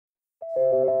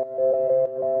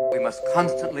we must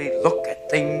constantly look at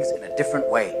things in a different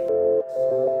way.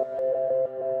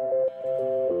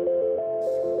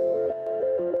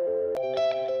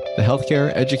 The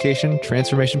Healthcare Education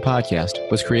Transformation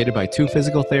Podcast was created by two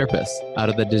physical therapists out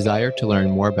of the desire to learn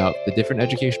more about the different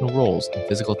educational roles in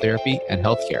physical therapy and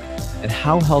healthcare, and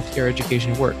how healthcare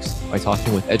education works by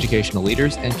talking with educational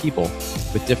leaders and people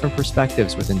with different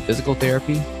perspectives within physical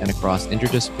therapy and across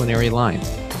interdisciplinary lines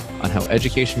on how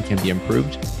education can be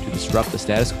improved to disrupt the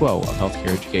status quo of healthcare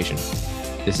education.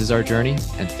 This is our journey,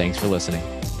 and thanks for listening.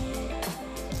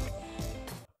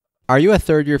 Are you a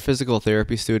third-year physical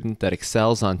therapy student that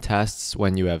excels on tests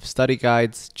when you have study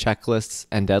guides, checklists,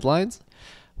 and deadlines?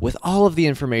 With all of the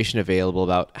information available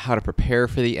about how to prepare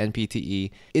for the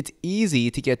NPTE, it's easy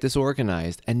to get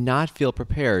disorganized and not feel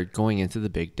prepared going into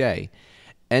the big day.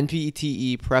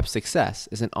 NPTE Prep Success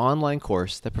is an online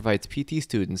course that provides PT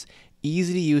students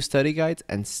easy-to-use study guides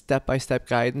and step-by-step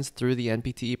guidance through the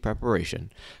NPTE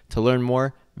preparation. To learn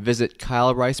more, visit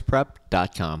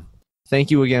kylericeprep.com.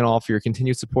 Thank you again all for your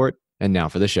continued support. And now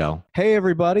for the show. Hey,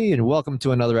 everybody, and welcome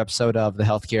to another episode of the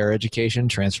Healthcare Education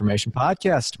Transformation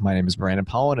Podcast. My name is Brandon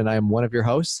Pollen, and I am one of your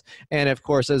hosts. And of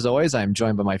course, as always, I'm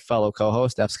joined by my fellow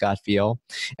co-host, F. Scott Fiel.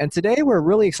 And today, we're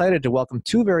really excited to welcome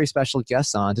two very special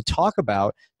guests on to talk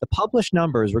about the published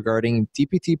numbers regarding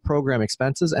DPT program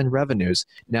expenses and revenues.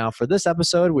 Now, for this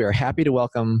episode, we are happy to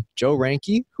welcome Joe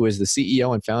Reinke, who is the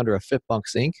CEO and founder of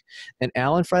FitBUX Inc., and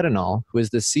Alan Fredendall, who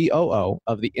is the COO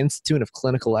of the Institute of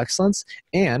Clinical Excellence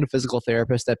and physical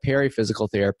therapist at Perry Physical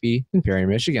Therapy in Perry,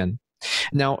 Michigan.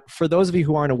 Now, for those of you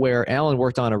who aren't aware, Alan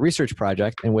worked on a research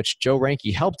project in which Joe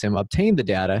Reinke helped him obtain the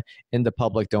data in the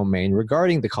public domain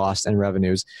regarding the costs and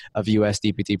revenues of U.S.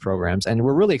 DPT programs, and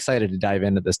we're really excited to dive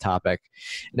into this topic.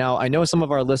 Now, I know some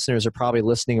of our listeners are probably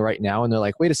listening right now, and they're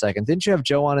like, wait a second, didn't you have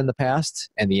Joe on in the past?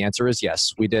 And the answer is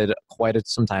yes, we did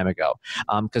some time ago,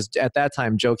 because at that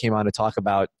time, Joe came on to talk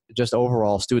about just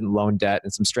overall student loan debt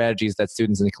and some strategies that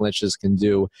students and clinicians can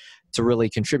do to really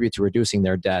contribute to reducing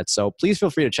their debt. So please feel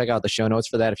free to check out the show notes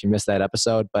for that if you missed that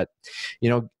episode. But,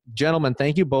 gentlemen,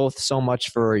 thank you both so much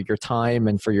for your time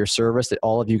and for your service that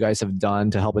all of you guys have done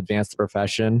to help advance the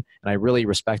profession. And I really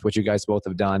respect what you guys both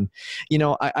have done.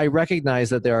 I recognize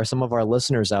that there are some of our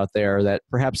listeners out there that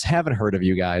perhaps haven't heard of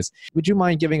you guys. Would you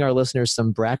mind giving our listeners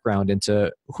some background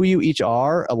into who you each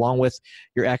are, along with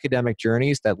your academic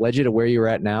journeys that led you to where you're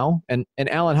at now? And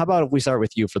Alan, how about if we start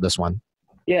with you for this one?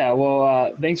 Yeah,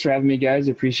 well, thanks for having me, guys.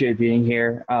 Appreciate being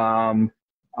here.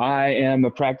 I am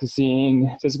a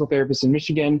practicing physical therapist in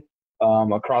Michigan, a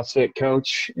CrossFit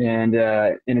coach, and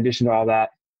in addition to all that,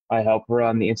 I help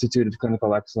run the Institute of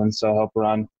Clinical Excellence, so I help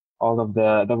run all of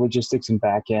the logistics and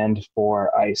back end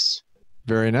for ICE.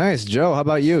 Very nice. Joe, how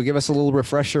about you? Give us a little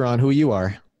refresher on who you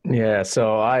are. Yeah,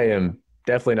 so I am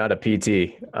definitely not a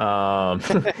PT.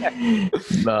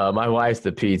 My wife's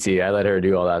the PT. I let her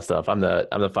do all that stuff. I'm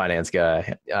the finance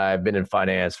guy. I've been in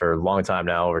finance for a long time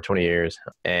now, over 20 years.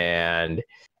 And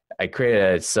I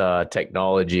created this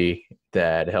technology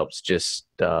that helps just,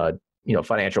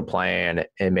 financial plan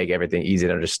and make everything easy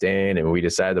to understand. And we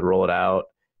decided to roll it out.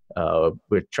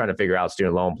 We're trying to figure out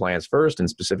student loan plans first, and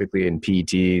specifically in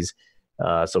PTs.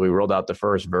 So we rolled out the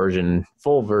first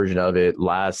full version of it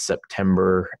last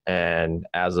September. And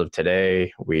as of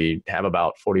today, we have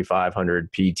about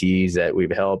 4,500 PTs that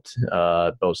we've helped,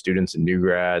 both students and new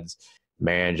grads,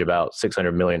 manage about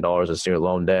 $600 million of student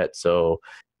loan debt. So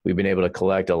we've been able to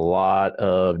collect a lot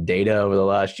of data over the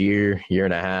last year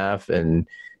and a half, and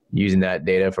using that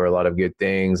data for a lot of good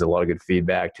things, a lot of good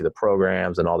feedback to the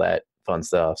programs and all that fun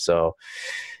stuff. So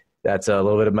that's a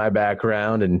little bit of my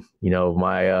background and,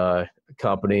 my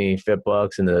company,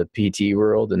 FitBUX, in the PT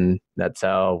world, and that's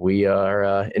how we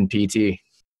are in PT.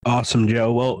 Awesome,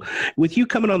 Joe. Well, with you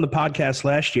coming on the podcast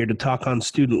last year to talk on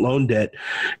student loan debt,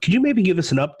 could you maybe give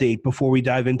us an update before we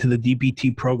dive into the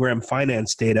DPT program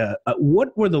finance data?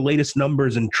 What were the latest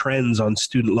numbers and trends on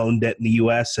student loan debt in the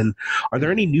U.S., and are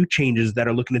there any new changes that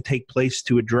are looking to take place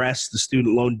to address the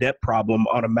student loan debt problem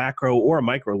on a macro or a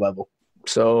micro level?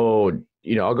 So,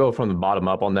 I'll go from the bottom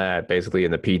up on that, basically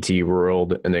in the PT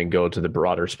world, and then go to the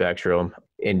broader spectrum.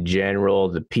 In general,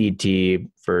 the PT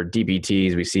for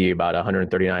DPTs, we see about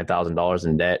 $139,000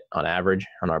 in debt on average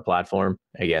on our platform.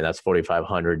 Again, that's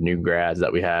 4,500 new grads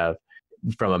that we have.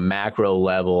 From a macro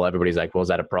level, everybody's like, well, is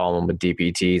that a problem with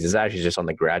DPTs? It's actually just on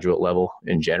the graduate level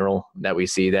in general that we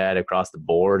see that across the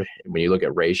board. When you look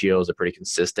at ratios, they're pretty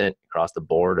consistent across the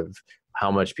board of how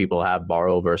much people have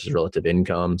borrow versus relative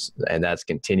incomes. And that's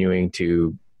continuing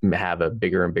to have a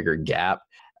bigger and bigger gap.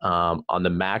 On the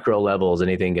macro level, is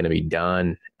anything going to be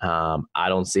done? I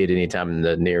don't see it anytime in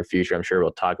the near future. I'm sure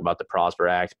we'll talk about the Prosper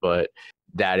Act, but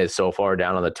that is so far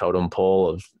down on the totem pole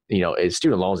of,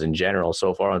 student loans in general,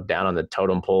 so far down on the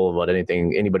totem pole of what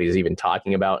anybody's even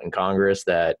talking about in Congress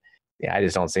that I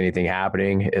just don't see anything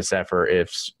happening except for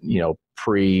if,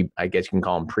 I guess you can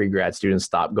call them pre-grad students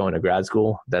stop going to grad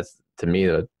school. That's to me,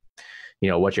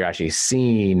 what you're actually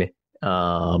seeing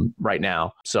right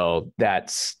now. So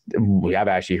we have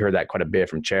actually heard that quite a bit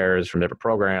from chairs, from different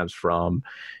programs, from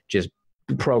just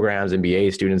programs,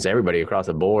 MBA students, everybody across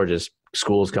the board, just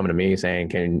schools coming to me saying,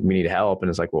 we need help? And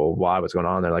it's like, well, why? What's going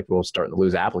on? They're like, we're starting to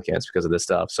lose applicants because of this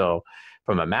stuff. So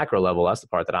from a macro level, that's the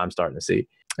part that I'm starting to see.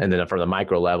 And then from the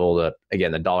micro level, the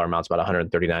dollar amount's about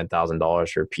 $139,000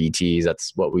 for PTs.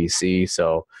 That's what we see.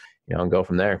 So, and go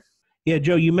from there. Yeah,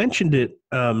 Joe, you mentioned it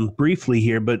briefly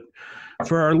here, but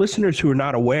for our listeners who are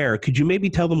not aware, could you maybe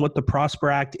tell them what the Prosper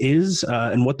Act is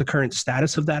and what the current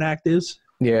status of that act is?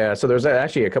 Yeah, so there's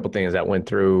actually a couple things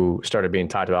that started being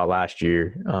talked about last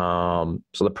year.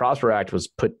 So the Prosper Act was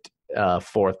put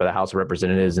forth by the House of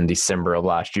Representatives in December of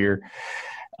last year.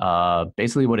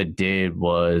 Basically what it did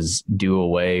was do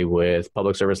away with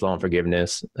public service loan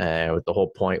forgiveness. The whole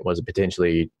point was to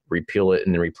potentially repeal it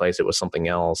and then replace it with something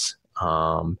else.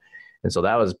 And so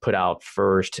that was put out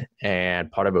first.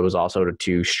 And part of it was also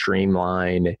to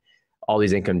streamline all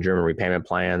these income-driven repayment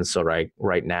plans. So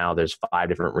right now there's 5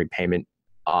 different repayment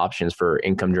options for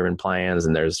income-driven plans.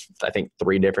 And there's, I think,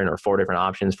 3 different or 4 different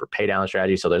options for pay down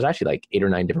strategies. So there's actually like 8 or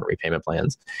 9 different repayment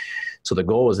plans. So the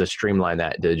goal was to streamline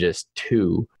that to just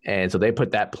 2. And so they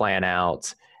put that plan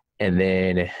out. And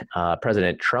then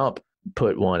President Trump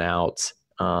put one out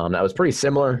that was pretty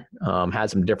similar,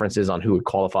 had some differences on who would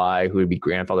qualify, who would be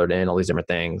grandfathered in, all these different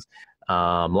things.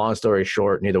 Long story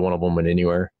short, neither one of them went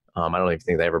anywhere. I don't even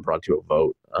think they ever brought to a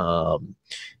vote.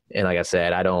 And like I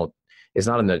said, it's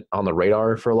not on the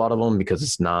radar for a lot of them because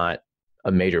it's not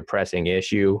a major pressing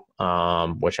issue,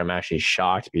 which I'm actually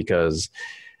shocked because,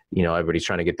 everybody's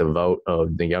trying to get the vote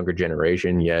of the younger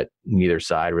generation, yet neither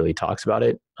side really talks about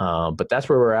it. But that's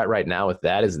where we're at right now with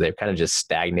that, is they've kind of just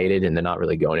stagnated and they're not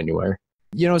really going anywhere.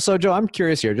 So Joe, I'm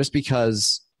curious here, just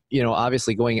because,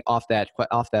 obviously going off that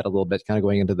a little bit, kind of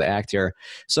going into the act here.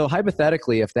 So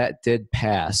hypothetically, if that did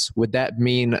pass, would that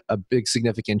mean a big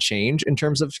significant change in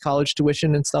terms of college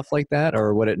tuition and stuff like that?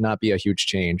 Or would it not be a huge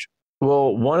change?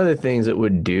 Well, one of the things it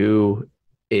would do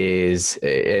is,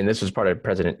 and this was part of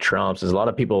President Trump's, is a lot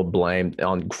of people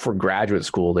for graduate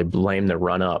school, they blame the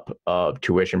run up of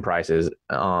tuition prices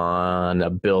on a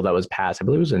bill that was passed. I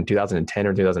believe it was in 2010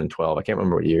 or 2012. I can't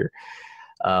remember what year.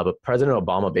 But President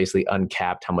Obama basically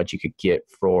uncapped how much you could get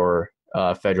for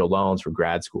federal loans for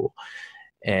grad school.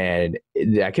 And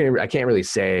I can't really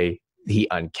say he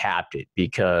uncapped it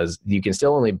because you can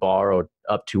still only borrow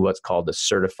up to what's called the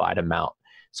certified amount.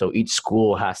 So each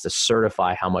school has to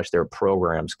certify how much their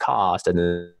programs cost, and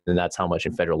then that's how much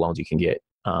in federal loans you can get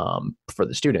for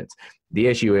the students. The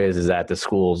issue is that the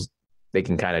schools, they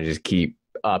can kind of just keep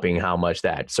upping how much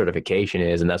that certification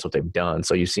is, and that's what they've done.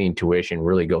 So you've seen tuition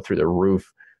really go through the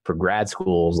roof for grad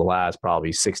schools the last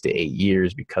probably 6 to 8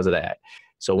 years because of that.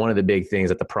 So one of the big things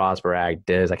that the Prosper Act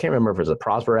does, I can't remember if it was a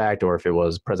Prosper Act or if it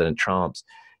was President Trump's,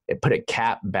 it put a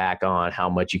cap back on how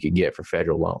much you could get for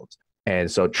federal loans.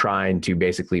 And so trying to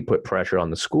basically put pressure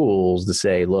on the schools to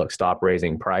say, look, stop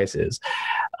raising prices.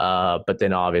 But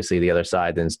then obviously the other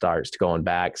side then starts going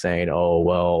back saying, oh,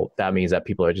 well, that means that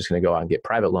people are just going to go out and get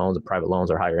private loans, and private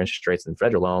loans are higher interest rates than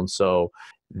federal loans. So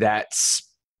that's,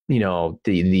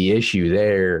 the issue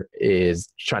there is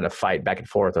trying to fight back and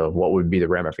forth of what would be the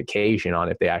ramification on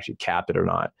if they actually capped it or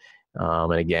not.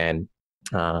 And again,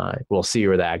 we'll see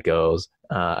where that goes.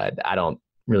 I don't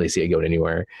really see it going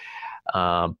anywhere.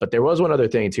 But there was one other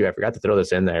thing too. I forgot to throw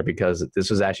this in there because this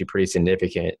was actually pretty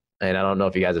significant. And I don't know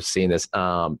if you guys have seen this.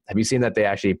 Have you seen that they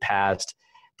actually passed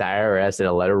the IRS in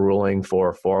a letter ruling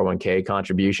for 401k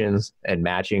contributions and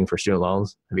matching for student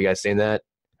loans? Have you guys seen that?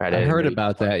 Right, I've heard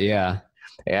about that. Yeah.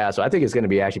 Yeah. So I think it's going to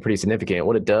be actually pretty significant.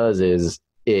 What it does is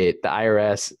the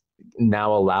IRS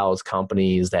now allows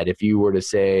companies that if you were to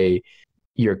say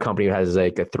your company has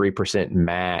like a 3%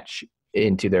 match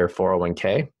into their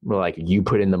 401k, like you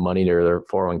put in the money to their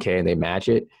 401k and they match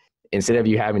it, instead of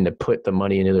you having to put the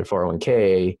money into their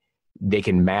 401k, they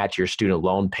can match your student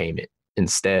loan payment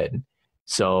instead.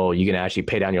 So you can actually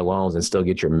pay down your loans and still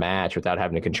get your match without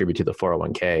having to contribute to the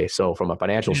 401k. So from a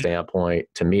financial standpoint,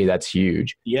 to me, that's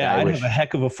huge. Yeah, I'd have a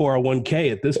heck of a 401k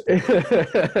at this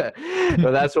point.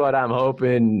 So that's what I'm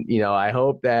hoping. I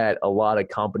hope that a lot of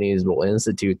companies will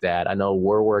institute that. I know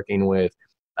we're working with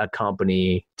a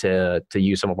company to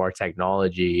use some of our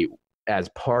technology as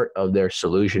part of their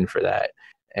solution for that.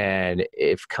 And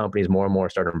if companies more and more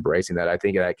start embracing that, I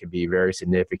think that could be very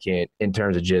significant in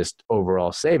terms of just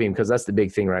overall saving, because that's the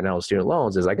big thing right now with student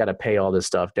loans is I got to pay all this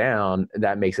stuff down.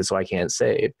 That makes it so I can't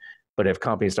save. But if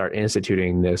companies start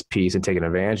instituting this piece and taking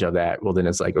advantage of that, well, then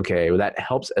it's like, okay, well, that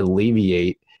helps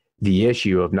alleviate the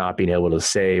issue of not being able to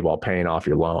save while paying off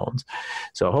your loans.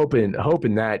 So hoping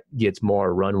that gets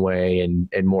more runway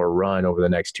and more run over the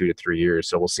next 2 to 3 years.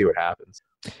 So we'll see what happens.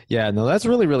 Yeah, no, that's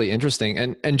really, really interesting.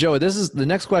 And Joe, this is the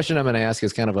next question I'm going to ask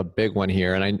is kind of a big one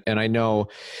here. And I know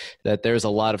that there's a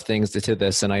lot of things to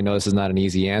this, and I know this is not an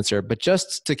easy answer, but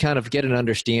just to kind of get an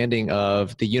understanding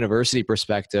of the university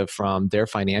perspective from their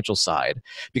financial side,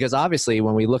 because obviously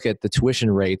when we look at the tuition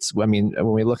rates, I mean,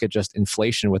 when we look at just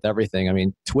inflation with everything, I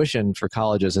mean, tuition for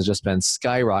colleges has just been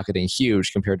skyrocketing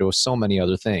huge compared to so many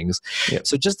other things. Yep.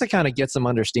 So just to kind of get some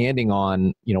understanding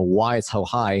on, why it's so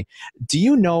high, do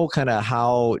you know kind of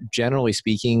how, generally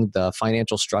speaking, the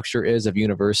financial structure is of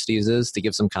universities is, to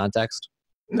give some context?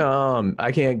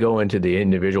 I can't go into the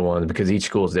individual ones because each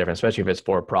school is different, especially if it's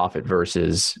for-profit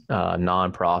versus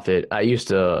nonprofit. I used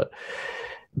to,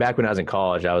 back when I was in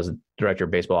college, I was director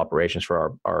of baseball operations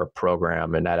for our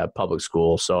program and at a public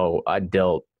school. So I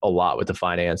dealt a lot with the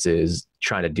finances,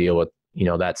 trying to deal with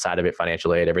that side of it,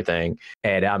 financial aid, everything.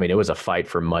 And I mean, it was a fight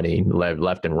for money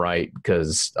left and right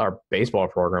because our baseball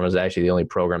program was actually the only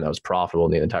program that was profitable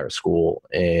in the entire school.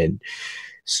 And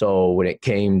so when it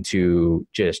came to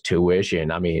just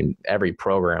tuition, I mean, every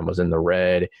program was in the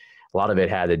red. A lot of it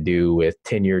had to do with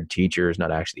tenured teachers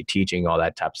not actually teaching, all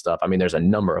that type of stuff. I mean, there's a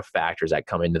number of factors that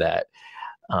come into that.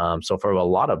 So for a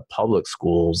lot of public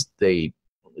schools,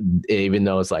 even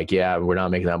though it's like, yeah, we're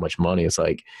not making that much money, it's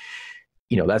like,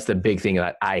 that's the big thing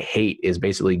that I hate is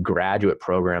basically graduate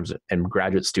programs and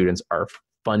graduate students are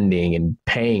funding and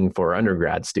paying for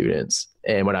undergrad students.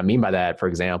 And what I mean by that, for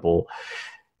example,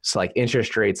 it's like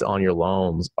interest rates on your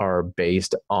loans are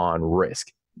based on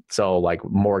risk. So like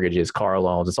mortgages, car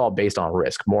loans, it's all based on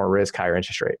risk, more risk, higher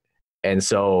interest rate. And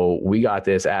so we got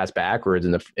this ass backwards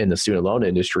in the student loan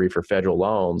industry for federal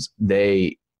loans.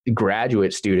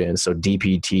 Graduate students, so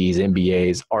DPTs,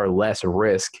 MBAs, are less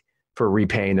risk for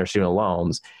repaying their student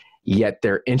loans, yet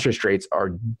their interest rates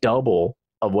are double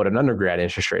of what an undergrad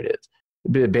interest rate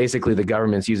is. Basically, the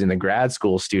government's using the grad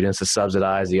school students to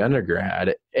subsidize the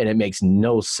undergrad, and it makes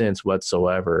no sense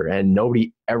whatsoever. And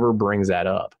nobody ever brings that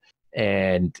up.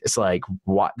 And it's like,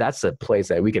 that's a place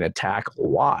that we can attack a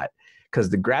lot because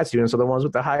the grad students are the ones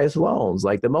with the highest loans,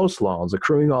 like the most loans,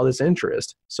 accruing all this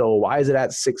interest. So why is it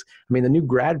at 6? I mean, the new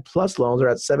grad plus loans are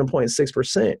at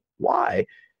 7.6%. Why?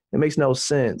 It makes no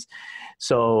sense.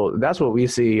 So that's what we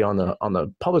see on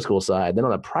the public school side. Then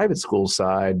on the private school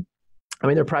side, I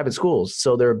mean, they're private schools,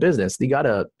 so they're a business. You have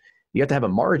to have a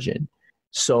margin.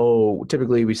 So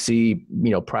typically we see,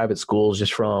 private schools,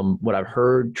 just from what I've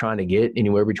heard, trying to get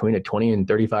anywhere between a 20 and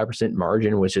 35%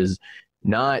 margin, which is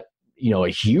not, a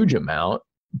huge amount,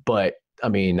 but I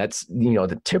mean, that's,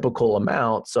 the typical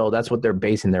amount. So that's what they're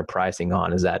basing their pricing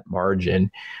on, is that margin.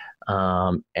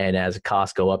 And as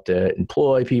costs go up to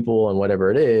employ people and whatever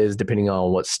it is, depending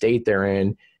on what state they're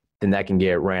in, then that can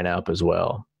get ran up as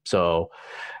well. So,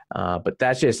 but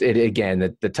that's just it.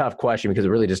 Again, the tough question, because it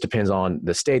really just depends on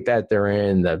the state that they're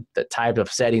in, the type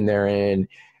of setting they're in,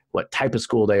 what type of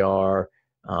school they are.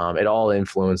 It all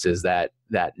influences that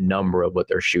number of what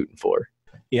they're shooting for.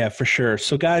 Yeah, for sure.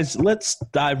 So guys, let's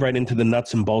dive right into the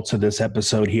nuts and bolts of this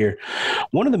episode here.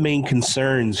 One of the main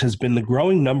concerns has been the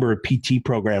growing number of PT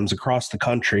programs across the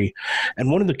country. And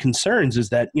one of the concerns is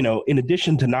that, in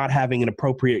addition to not having an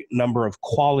appropriate number of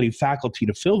quality faculty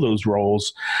to fill those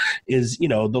roles, is,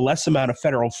 the less amount of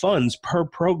federal funds per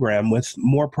program, with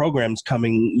more programs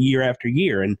coming year after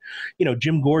year. And,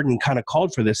 Jim Gordon kind of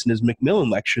called for this in his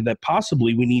McMillian lecture, that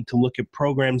possibly we need to look at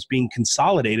programs being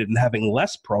consolidated and having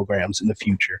less programs in the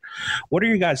future. What are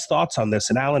your guys' thoughts on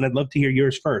this? And Alan, I'd love to hear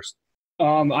yours first.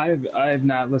 I've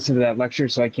not listened to that lecture,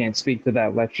 so I can't speak to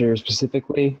that lecture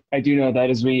specifically. I do know that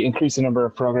as we increase the number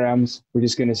of programs, we're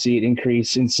just going to see an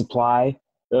increase in supply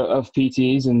of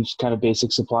PTs and just kind of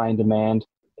basic supply and demand.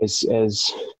 As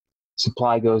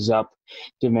supply goes up,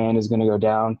 demand is going to go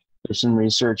down. There's some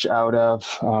research out of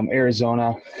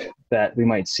Arizona that we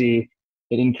might see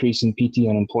an increase in PT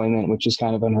unemployment, which is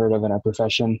kind of unheard of in our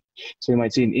profession. So we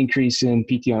might see an increase in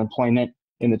PT unemployment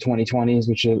in the 2020s,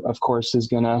 which of course is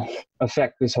going to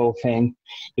affect this whole thing.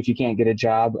 If you can't get a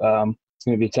job, it's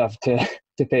going to be tough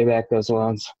to pay back those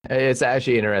loans. It's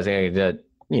actually interesting that,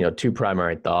 two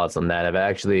primary thoughts on that. I've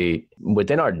actually,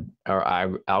 within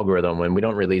our algorithm, when we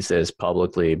don't release this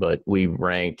publicly, but we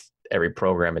ranked every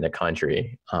program in the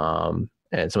country.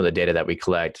 And some of the data that we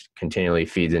collect continually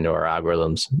feeds into our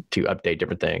algorithms to update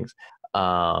different things.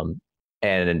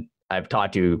 And I've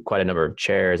talked to quite a number of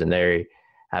chairs, and they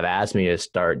have asked me to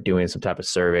start doing some type of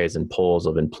surveys and polls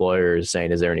of employers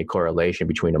saying, is there any correlation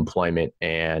between employment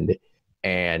and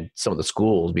some of the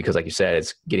schools? Because like you said,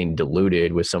 it's getting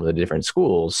diluted with some of the different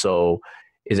schools. So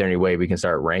is there any way we can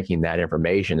start ranking that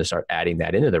information to start adding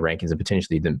that into the rankings and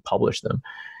potentially then publish them?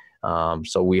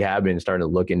 So we have been starting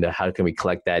to look into how can we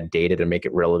collect that data to make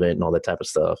it relevant and all that type of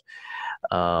stuff.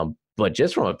 But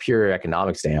just from a pure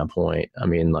economic standpoint, I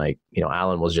mean, like,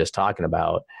 Alan was just talking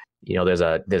about, there's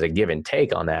a give and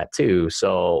take on that too.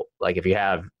 So like if you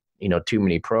have, too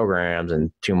many programs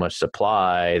and too much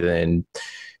supply, then,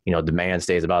 demand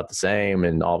stays about the same.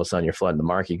 And all of a sudden you're flooding the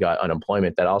market, you got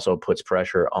unemployment. That also puts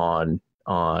pressure on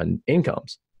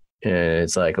incomes. And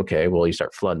it's like, okay, well, you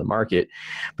start flooding the market.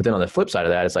 But then on the flip side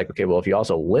of that, it's like, okay, well, if you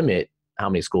also limit how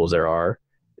many schools there are,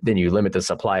 then you limit the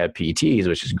supply of PTs,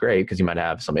 which is great because you might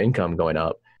have some income going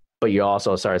up. But you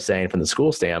also start saying from the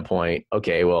school standpoint,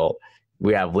 okay, well,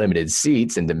 we have limited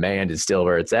seats and demand is still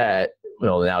where it's at.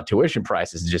 Well, now tuition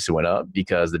prices just went up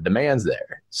because the demand's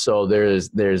there. So there's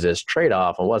this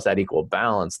trade-off, and what's that equal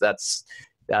balance? That's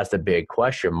the big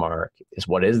question mark, is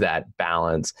what is that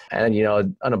balance?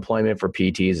 And, unemployment for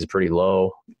PTs is pretty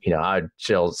low. I'd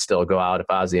still go out if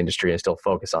I was the industry and still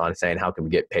focus on saying, how can we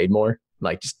get paid more?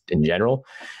 Like just in general.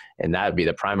 And that would be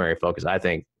the primary focus I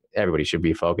think everybody should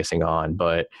be focusing on.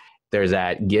 But there's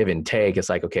that give and take. It's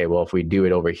like, okay, well, if we do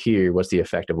it over here, what's the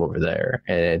effect of over there?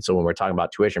 And so when we're talking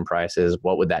about tuition prices,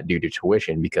 what would that do to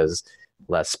tuition? Because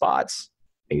less spots,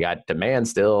 you got demand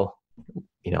still,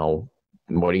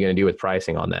 what are you going to do with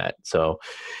pricing on that? So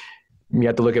you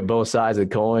have to look at both sides of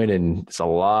the coin, and it's a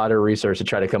lot of research to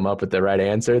try to come up with the right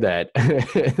answer that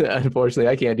unfortunately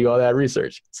I can't do all that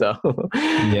research. So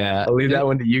yeah, I'll leave that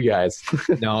one to you guys.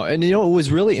 No. And it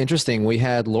was really interesting. We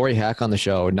had Lori Hack on the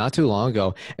show not too long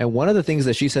ago. And one of the things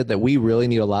that she said that we really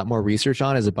need a lot more research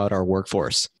on is about our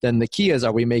workforce. Then the key is,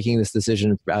 are we making this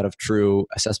decision out of true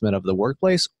assessment of the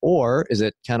workplace? Or is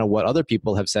it kind of what other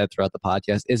people have said throughout the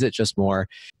podcast? Is it just more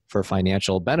for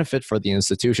financial benefit for the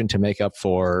institution to make up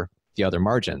for the other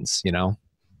margins,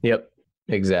 Yep,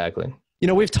 exactly.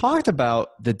 We've talked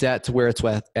about the debt to where it's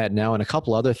at now and a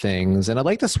couple other things, and I'd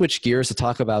like to switch gears to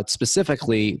talk about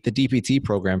specifically the DPT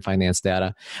program finance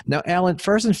data. Now, Alan,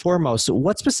 first and foremost,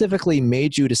 what specifically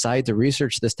made you decide to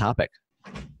research this topic?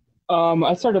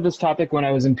 I started this topic when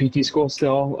I was in PT school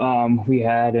still. We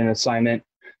had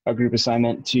a group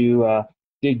assignment to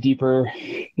dig deeper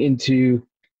into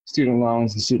student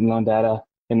loans and student loan data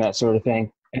and that sort of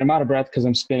thing. And I'm out of breath because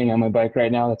I'm spinning on my bike right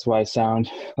now. That's why I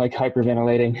sound like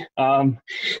hyperventilating.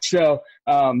 To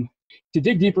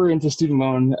dig deeper into student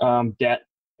loan debt,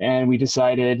 and we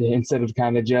decided, instead of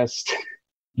kind of just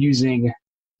using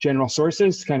general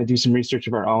sources, to kind of do some research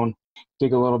of our own,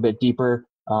 dig a little bit deeper,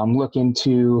 look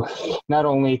into not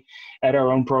only at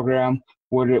our own program,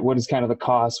 what is kind of the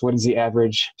cost, what is the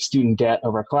average student debt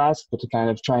of our class, but to kind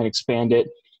of try and expand it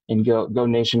and go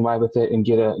nationwide with it and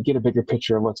get a bigger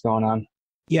picture of what's going on.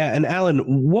 Yeah. And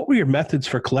Alan, what were your methods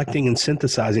for collecting and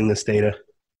synthesizing this data?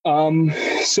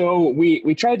 So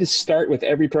we tried to start with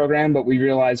every program, but we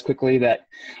realized quickly that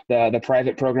the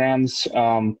private programs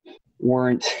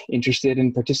weren't interested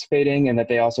in participating, and that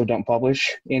they also don't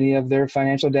publish any of their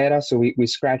financial data. So we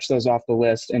scratched those off the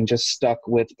list and just stuck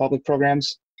with public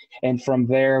programs. And from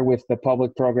there, with the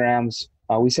public programs,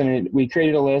 we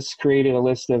created a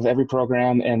list of every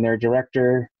program and their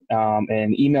director,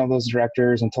 and emailed those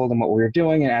directors and told them what we were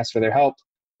doing and asked for their help.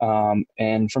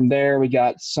 And from there, we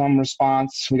got some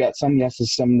response. We got some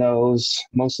yeses, some nos,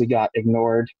 mostly got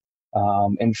ignored.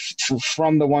 And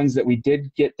from the ones that we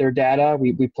did get their data,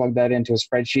 we plugged that into a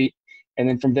spreadsheet. And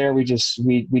then from there,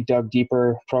 we dug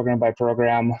deeper program by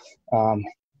program,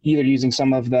 either using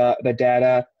some of the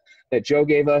data that Joe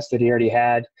gave us that he already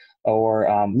had, or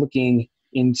looking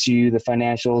into the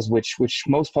financials, which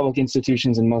most public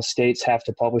institutions in most states have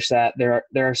to publish that. There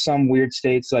are some weird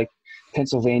states like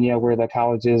Pennsylvania where the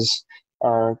colleges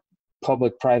are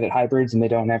public-private hybrids and they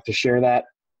don't have to share that.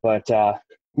 But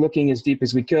looking as deep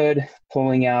as we could,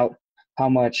 pulling out how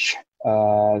much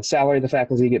salary the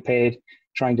faculty get paid,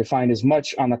 trying to find as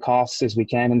much on the costs as we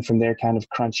can, and from there kind of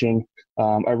crunching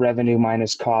a revenue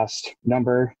minus cost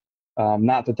number.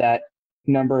 Not that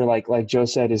number, like Joe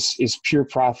said, is pure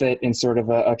profit in sort of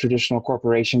a traditional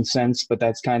corporation sense, but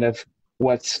that's kind of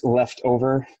what's left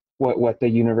over. What the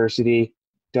university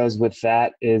does with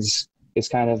that is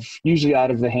kind of usually out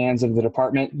of the hands of the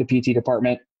department, the PT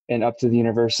department, and up to the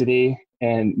university.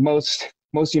 And most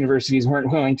universities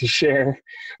weren't willing to share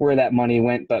where that money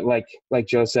went, but like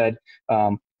Joe said,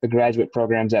 the graduate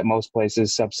programs at most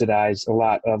places subsidize a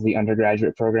lot of the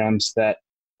undergraduate programs that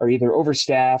are either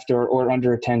overstaffed or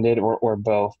underattended or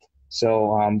both.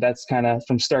 So that's kind of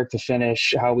from start to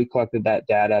finish how we collected that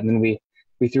data. And then we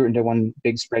threw it into one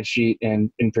big spreadsheet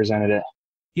and presented it.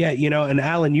 Yeah, and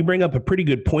Alan, you bring up a pretty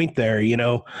good point there.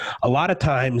 A lot of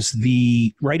times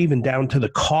right even down to the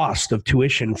cost of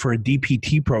tuition for a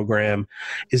DPT program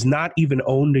is not even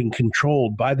owned and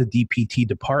controlled by the DPT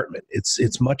department.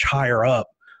 It's much higher up.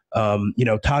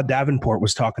 Todd Davenport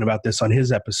was talking about this on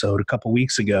his episode a couple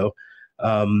weeks ago.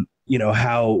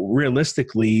 How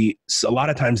realistically, a lot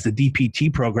of times the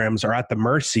DPT programs are at the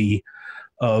mercy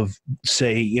of,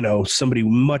 say, somebody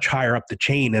much higher up the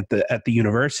chain at the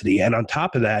university. And on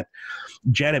top of that,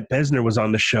 Janet Besner was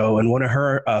on the show, and one of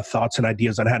her thoughts and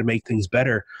ideas on how to make things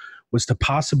better was to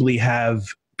possibly have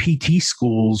PT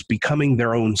schools becoming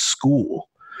their own school.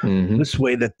 Mm-hmm. This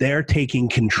way that they're taking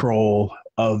control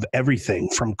of everything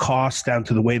from cost down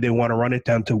to the way they want to run it,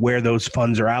 down to where those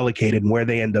funds are allocated and where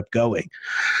they end up going.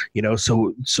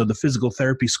 So the physical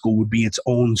therapy school would be its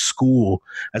own school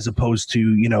as opposed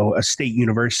to, a state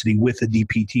university with a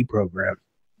DPT program.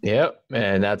 Yep.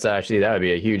 And that would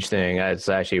be a huge thing. That's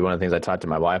actually one of the things I talk to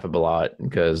my wife about a lot,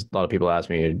 because a lot of people ask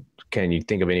me, can you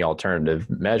think of any alternative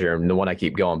measure? And the one I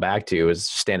keep going back to is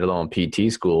standalone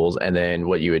PT schools. And then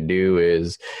what you would do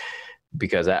is,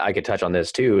 because I could touch on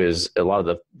this too, is a lot of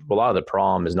the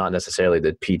problem is not necessarily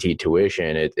the PT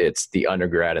tuition. It's the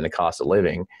undergrad and the cost of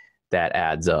living that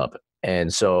adds up.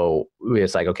 And so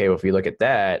it's like, okay, well, if you look at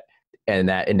that and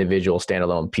that individual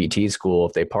standalone PT school,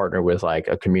 if they partner with like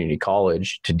a community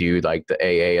college to do like the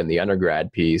AA and the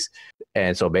undergrad piece.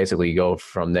 And so basically you go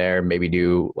from there, maybe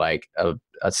do like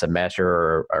a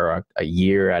semester or a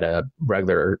year at a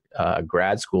regular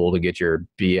grad school to get your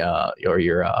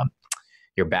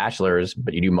your bachelor's,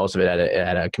 but you do most of it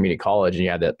at a community college, and you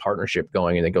have that partnership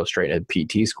going and then go straight into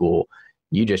PT school.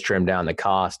 You just trim down the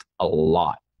cost a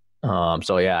lot.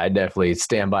 So yeah, I definitely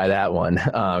stand by that one,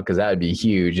 because that would be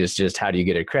huge. It's just how do you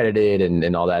get accredited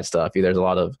and all that stuff. There's a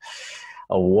lot of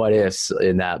what ifs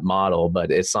in that model,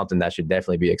 but it's something that should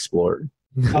definitely be explored.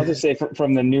 I'll just say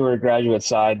from the newer graduate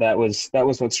side, that was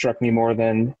what struck me more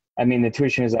than, the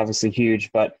tuition is obviously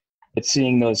huge, but it's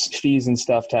seeing those fees and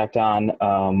stuff tacked on,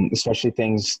 especially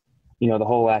things, the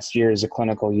whole last year is a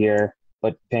clinical year,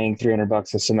 but paying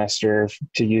 $300 a semester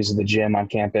to use the gym on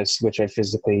campus, which I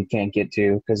physically can't get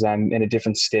to because I'm in a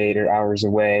different state or hours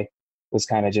away, was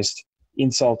kind of just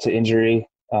insult to injury.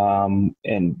 And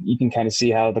you can kind of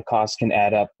see how the cost can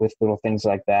add up with little things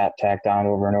like that tacked on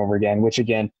over and over again, which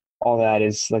again, all that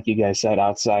is, like you guys said,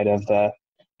 outside of the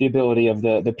ability of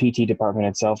the PT department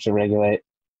itself to regulate.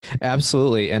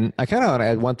 Absolutely. And I kind of want to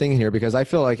add one thing here, because I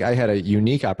feel like I had a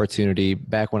unique opportunity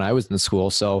back when I was in school.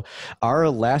 So our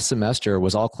last semester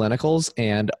was all clinicals,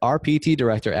 and our PT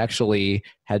director actually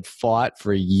had fought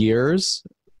for years,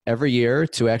 every year,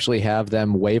 to actually have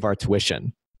them waive our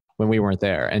tuition when we weren't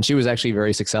there. And she was actually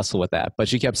very successful with that. But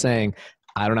she kept saying,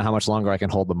 I don't know how much longer I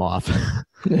can hold them off.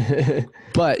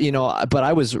 But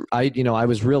I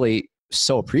was really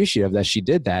so appreciative that she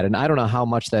did that. And I don't know how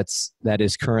much that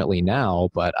is currently now,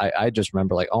 but I just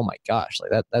remember like, oh my gosh,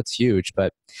 like that's huge.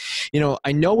 But,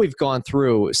 I know we've gone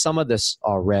through some of this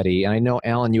already. And I know,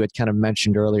 Alan, you had kind of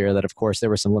mentioned earlier that of course there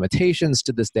were some limitations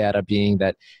to this data, being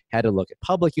that had to look at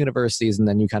public universities, and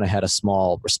then you kind of had a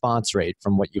small response rate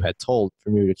from what you had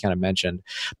kind of mentioned.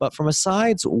 But from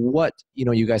asides, what,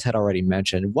 you guys had already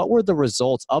mentioned, what were the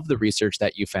results of the research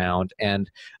that you found? And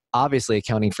obviously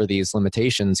accounting for these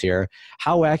limitations here,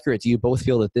 how accurate do you both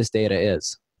feel that this data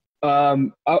is?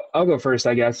 I'll go first,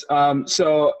 I guess.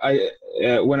 So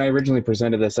when I originally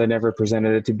presented this, I never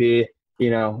presented it to be,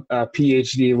 a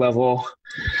PhD level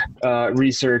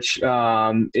research.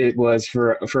 It was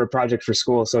for a project for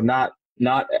school. So not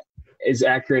as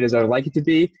accurate as I would like it to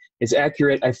be. As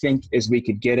accurate, I think, as we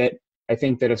could get it. I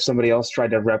think that if somebody else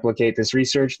tried to replicate this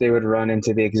research, they would run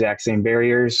into the exact same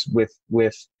barriers with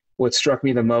what struck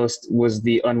me the most was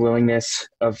the unwillingness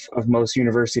of most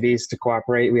universities to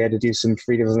cooperate. We had to do some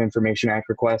Freedom of Information Act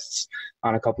requests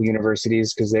on a couple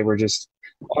universities because they were just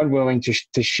unwilling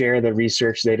to share the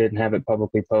research. They didn't have it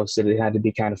publicly posted. It had to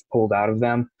be kind of pulled out of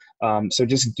them. So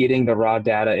just getting the raw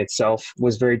data itself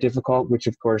was very difficult, which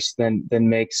of course then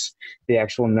makes the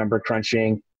actual number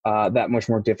crunching that much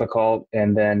more difficult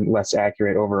and then less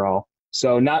accurate overall.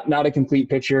 So not a complete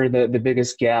picture. The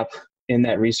biggest gap in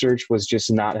that research was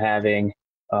just not having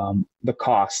the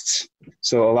costs.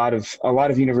 So a lot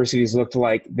of universities looked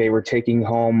like they were taking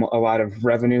home a lot of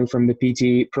revenue from the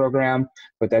PT program,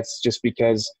 but that's just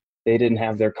because they didn't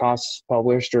have their costs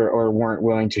published or weren't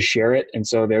willing to share it. And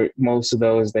so most of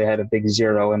those, they had a big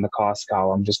 0 in the cost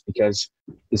column just because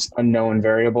this unknown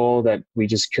variable that we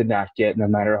just could not get no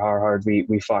matter how hard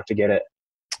we fought to get it.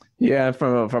 Yeah,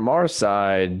 from our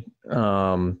side,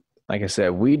 like I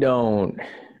said, we don't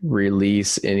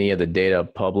release any of the data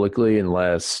publicly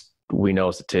unless we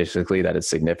know statistically that it's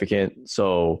significant.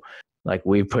 So like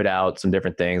we put out some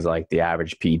different things like the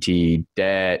average PT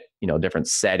debt, different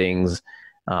settings.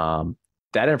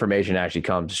 That information actually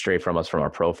comes straight from us from our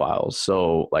profiles.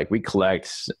 So like we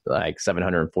collect like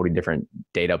 740 different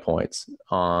data points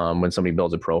when somebody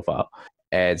builds a profile.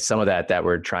 And some of that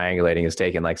we're triangulating is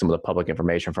taking like some of the public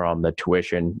information from the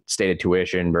stated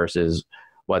tuition versus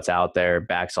what's out there,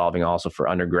 back solving also for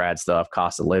undergrad stuff,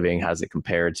 cost of living, how does it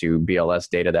compare to BLS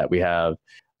data that we have.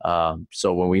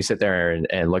 So when we sit there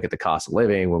and look at the cost of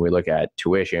living, when we look at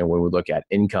tuition, when we look at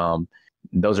income,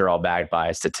 those are all backed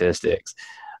by statistics.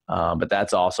 But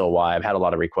that's also why I've had a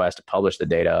lot of requests to publish the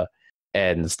data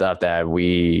and stuff that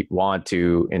we want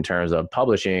to in terms of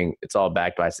publishing. It's all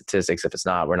backed by statistics. If it's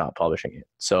not, we're not publishing it.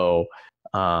 So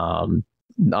on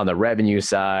the revenue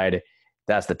side,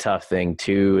 that's the tough thing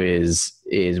too, is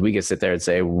we could sit there and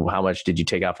say, well, how much did you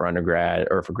take out for undergrad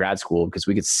or for grad school? Because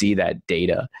we could see that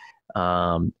data.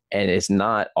 And it's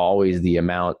not always the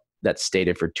amount that's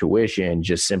stated for tuition,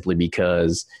 just simply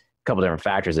because a couple different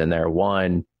factors in there.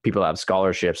 One, people have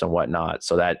scholarships and whatnot,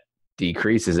 so that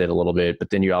decreases it a little bit.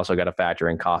 But then you also got to factor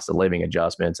in cost of living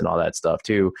adjustments and all that stuff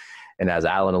too. And as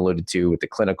Alan alluded to with the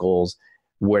clinicals,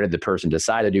 where did the person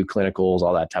decide to do clinicals,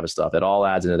 all that type of stuff, it all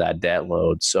adds into that debt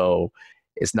load. So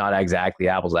it's not exactly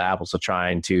apples to apples. So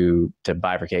trying to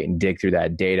bifurcate and dig through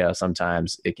that data,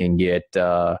 sometimes it can get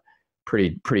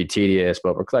pretty tedious,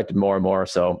 but we're collecting more and more.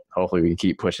 So hopefully we can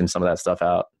keep pushing some of that stuff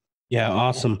out. Yeah,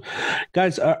 awesome.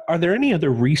 Guys, are there any other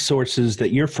resources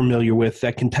that you're familiar with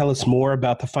that can tell us more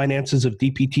about the finances of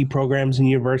DPT programs and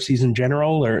universities in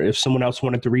general, or if someone else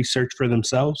wanted to research for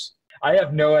themselves? I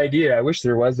have no idea. I wish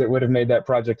there was. It would have made that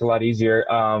project a lot easier.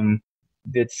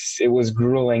 It was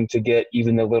grueling to get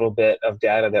even the little bit of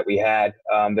data that we had.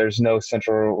 There's no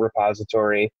central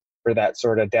repository for that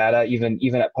sort of data,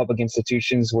 even at public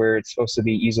institutions where it's supposed to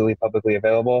be easily publicly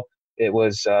available. It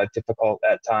was difficult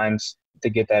at times to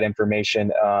get that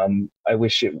information. I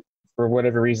wish it, for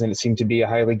whatever reason, it seemed to be a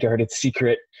highly guarded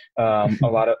secret. A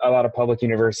lot of public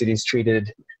universities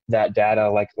treated that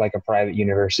data like a private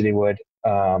university would.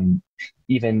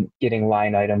 Even getting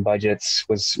line item budgets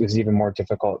was even more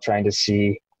difficult, trying to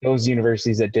see those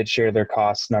universities that did share their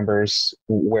cost numbers,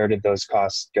 where did those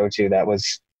costs go to? That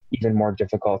was even more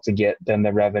difficult to get than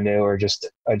the revenue or just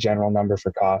a general number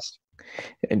for cost.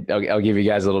 And I'll give you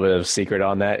guys a little bit of secret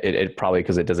on that. It probably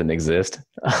because it doesn't exist.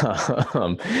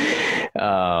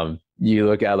 You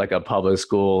look at like a public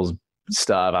schools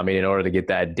stuff. I mean, in order to get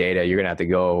that data, you're going to have to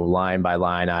go line by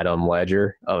line item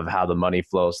ledger of how the money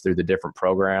flows through the different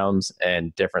programs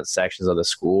and different sections of the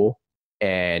school.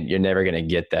 And you're never going to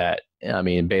get that. I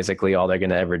mean, basically all they're going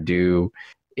to ever do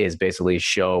is basically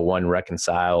show one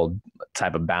reconciled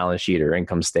type of balance sheet or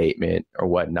income statement or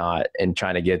whatnot, and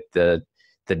trying to get the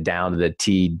down to the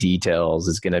T details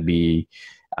is going to be,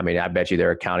 I mean, I bet you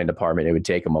their accounting department, it would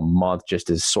take them a month just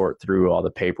to sort through all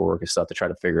the paperwork and stuff to try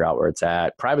to figure out where it's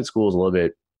at. Private schools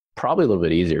probably a little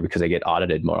bit easier because they get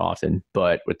audited more often,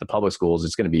 but with the public schools,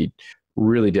 it's going to be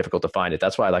really difficult to find it.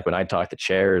 That's why, like, when I talk to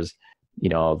chairs,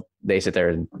 they sit there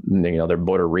and, their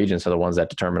board of regents are the ones that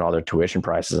determine all their tuition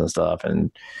prices and stuff.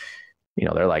 And,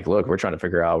 they're like, look, we're trying to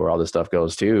figure out where all this stuff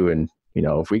goes to. And,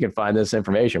 if we can find this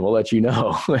information, we'll let you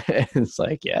know. It's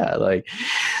like, yeah,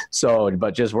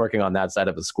 but just working on that side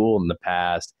of the school in the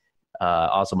past.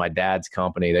 Also my dad's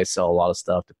company, they sell a lot of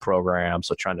stuff to programs.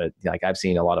 So I've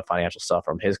seen a lot of financial stuff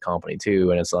from his company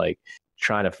too. And it's like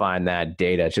trying to find that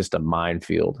data. It's just a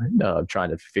minefield of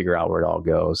trying to figure out where it all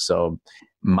goes. So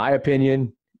my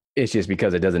opinion, it's just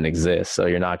because it doesn't exist. So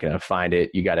you're not going to find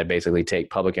it. You got to basically take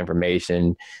public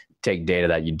information, take data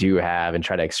that you do have, and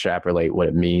try to extrapolate what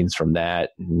it means from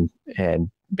that, and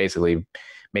basically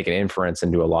make an inference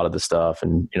into a lot of the stuff.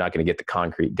 And you're not going to get the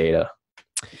concrete data.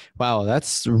 Wow,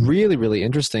 that's really, really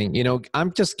interesting.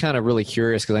 I'm just kind of really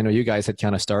curious because I know you guys had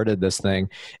kind of started this thing.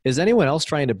 Is anyone else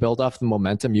trying to build off the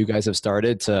momentum you guys have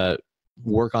started to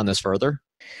work on this further?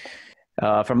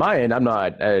 From my end, I'm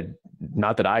not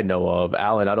that I know of.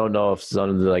 Alan, I don't know if some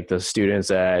of the students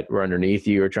that were underneath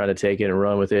you are trying to take it and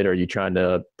run with it, or are you trying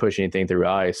to push anything through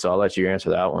ICE? So I'll let you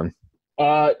answer that one.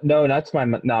 No, not to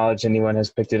my knowledge, anyone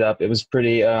has picked it up. It was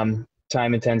pretty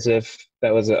time intensive.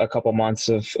 That was a couple months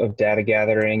of data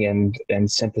gathering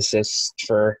and synthesis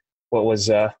for what was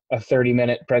a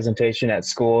 30-minute presentation at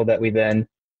school that we then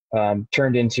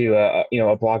turned into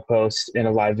a blog post and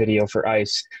a live video for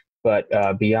ICE. But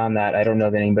beyond that, I don't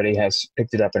know that anybody has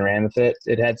picked it up and ran with it.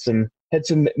 It had some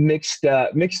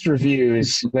mixed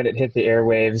reviews when it hit the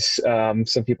airwaves.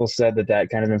 Some people said that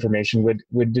kind of information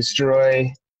would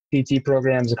destroy PT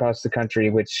programs across the country,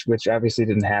 which obviously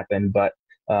didn't happen. But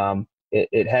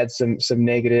it had some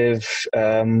negative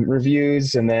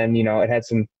reviews, and then it had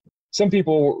some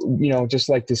people just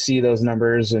like to see those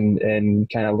numbers and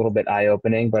kind of a little bit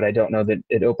eye-opening, but I don't know that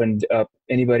it opened up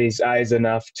anybody's eyes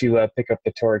enough to pick up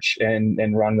the torch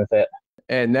and run with it.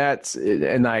 And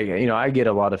I get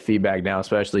a lot of feedback now,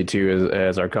 especially too,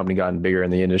 as our company gotten bigger in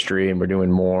the industry and we're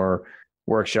doing more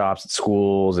workshops at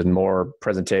schools and more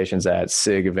presentations at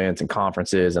SIG events and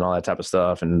conferences and all that type of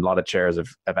stuff. And a lot of chairs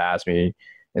have asked me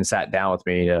and sat down with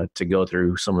me to go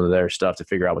through some of their stuff to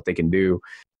figure out what they can do.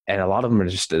 And a lot of them are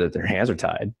just that their hands are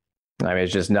tied. I mean,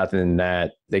 it's just nothing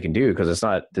that they can do because it's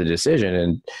not the decision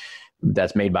and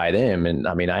that's made by them. And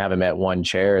I mean, I haven't met one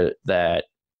chair that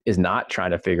is not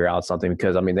trying to figure out something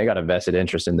because I mean, they got a vested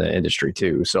interest in the industry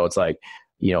too. So it's like,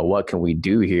 what can we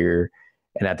do here?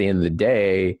 And at the end of the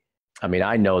day, I mean,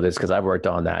 I know this because I've worked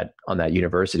on that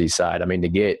university side. I mean, to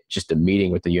get just a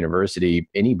meeting with the university,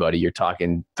 anybody, you're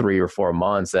talking 3 or 4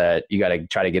 months that you got to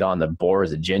try to get on the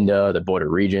board's agenda, the board of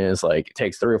regents. Like it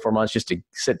takes 3 or 4 months just to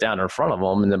sit down in front of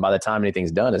them. And then by the time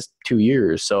anything's done, it's 2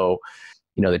 years. So,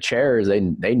 the chairs,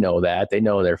 they know that. They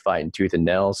know they're fighting tooth and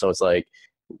nail. So it's like,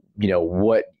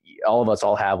 what all of us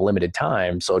all have limited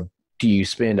time. So do you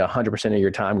spend 100% of your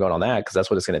time going on that? Because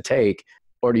that's what it's going to take.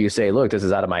 Or do you say, look, this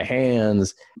is out of my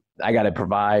hands. I got to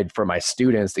provide for my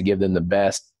students to give them the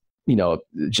best,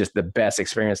 just the best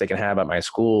experience they can have at my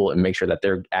school and make sure that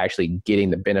they're actually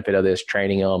getting the benefit of this,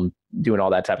 training them, doing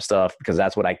all that type of stuff, because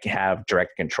that's what I have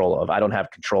direct control of. I don't have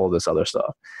control of this other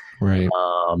stuff. Right.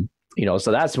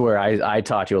 So that's where I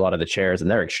talk to a lot of the chairs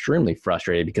and they're extremely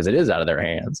frustrated because it is out of their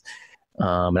hands.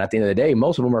 And at the end of the day,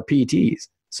 most of them are PTs.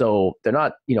 So they're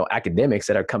not, academics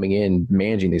that are coming in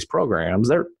managing these programs.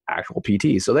 They're actual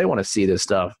PTs. So they want to see this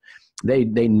stuff. They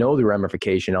know the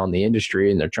ramification on the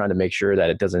industry and they're trying to make sure that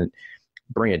it doesn't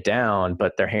bring it down,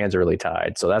 but their hands are really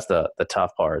tied. So that's the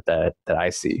tough part that I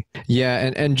see.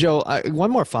 Yeah. And Joe,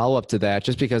 one more follow-up to that,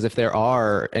 just because if there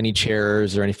are any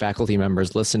chairs or any faculty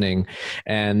members listening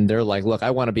and they're like, look,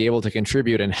 I want to be able to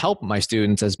contribute and help my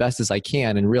students as best as I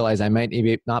can and realize I might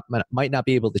not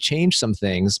be able to change some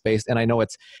things and I know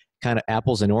it's kind of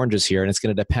apples and oranges here, and it's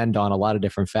going to depend on a lot of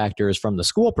different factors from the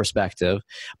school perspective.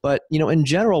 But, in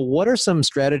general, what are some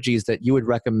strategies that you would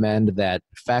recommend that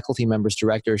faculty members,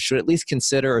 directors should at least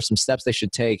consider, or some steps they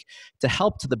should take to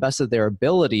help to the best of their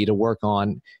ability to work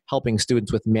on helping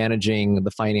students with managing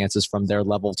the finances from their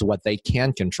level to what they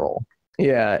can control?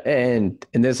 Yeah. And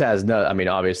this has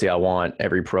obviously I want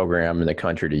every program in the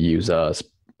country to use us.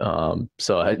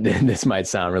 So this might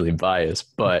sound really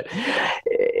biased, but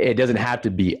it doesn't have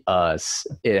to be us.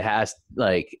 It has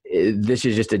this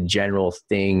is just a general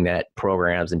thing that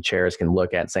programs and chairs can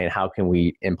look at saying, how can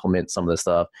we implement some of this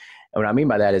stuff? And what I mean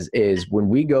by that is when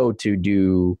we go to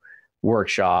do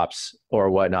workshops or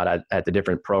whatnot at the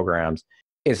different programs,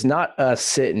 it's not us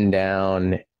sitting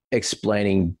down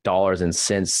explaining dollars and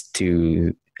cents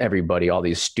to everybody, all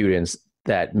these students,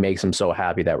 that makes them so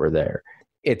happy that we're there.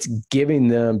 It's giving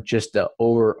them just the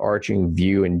overarching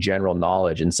view and general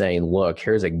knowledge and saying, look,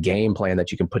 here's a game plan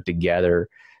that you can put together.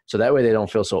 So that way they don't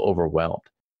feel so overwhelmed.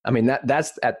 I mean,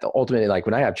 that's at the ultimate, like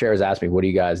when I have chairs ask me, what do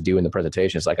you guys do in the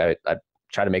presentation? It's like, I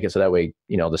try to make it so that way,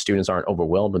 the students aren't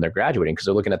overwhelmed when they're graduating because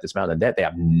they're looking at this mountain of debt. They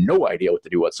have no idea what to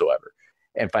do whatsoever.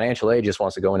 And financial aid just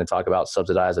wants to go in and talk about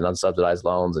subsidized and unsubsidized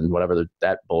loans and whatever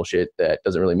that bullshit that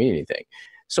doesn't really mean anything.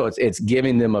 So it's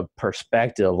giving them a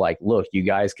perspective like, look, you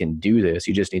guys can do this.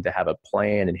 You just need to have a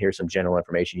plan, and here's some general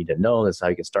information you need to know. This is how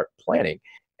you can start planning.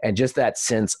 And just that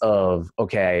sense of,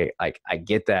 okay, like I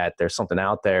get that there's something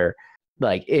out there.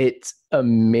 Like it's a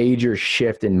major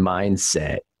shift in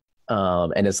mindset.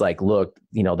 And it's like, look,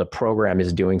 the program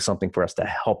is doing something for us to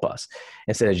help us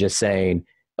instead of just saying,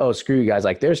 oh, screw you guys.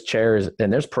 Like there's chairs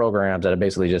and there's programs that have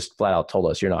basically just flat out told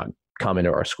us you're not coming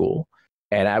to our school.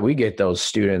 And we get those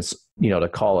students, to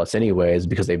call us anyways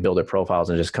because they build their profiles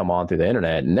and just come on through the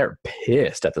internet and they're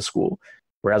pissed at the school.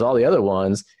 Whereas all the other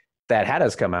ones that had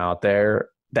us come out there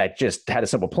that just had a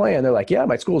simple plan, they're like, yeah,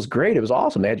 my school is great. It was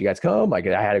awesome. They had you guys come. Like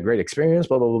I had a great experience,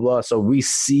 blah, blah, blah, blah. So we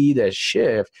see this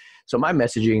shift. So my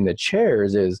messaging the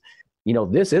chairs is,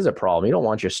 this is a problem. You don't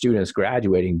want your students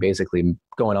graduating, basically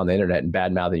going on the internet and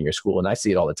bad mouthing your school. And I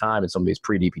see it all the time in some of these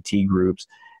pre-DPT groups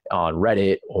on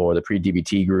Reddit or the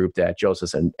pre-DPT group that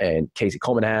Joseph and Casey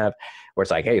Coleman have, where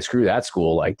it's like, hey, screw that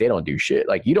school. Like they don't do shit.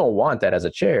 Like you don't want that as a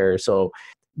chair. So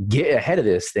get ahead of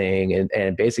this thing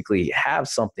and basically have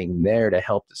something there to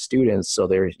help the students. So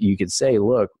there, you could say,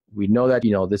 look, we know that,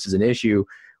 this is an issue.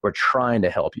 We're trying to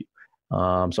help you.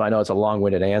 So I know it's a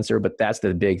long-winded answer, but that's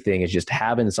the big thing, is just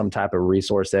having some type of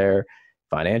resource there.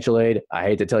 Financial aid, I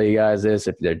hate to tell you guys this,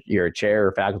 if you're a chair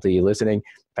or faculty listening,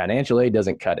 financial aid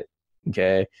doesn't cut it.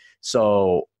 Okay.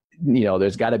 So,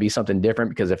 there's got to be something different,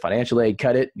 because if financial aid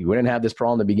cut it, you wouldn't have this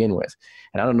problem to begin with.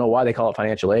 And I don't know why they call it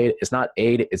financial aid. It's not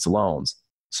aid, it's loans.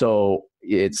 So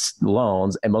it's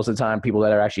loans. And most of the time, people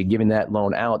that are actually giving that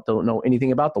loan out don't know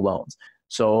anything about the loans.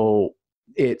 So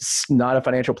it's not a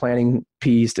financial planning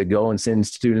piece to go and send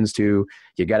students to.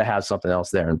 You got to have something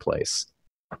else there in place.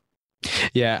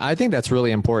 Yeah, I think that's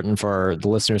really important for the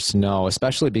listeners to know,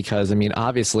 especially because,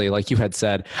 obviously, like you had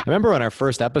said, I remember on our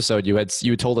first episode,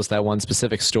 you told us that one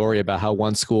specific story about how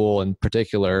one school in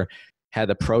particular had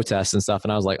the protests and stuff.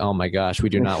 And I was like, oh my gosh, we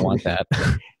do not want that.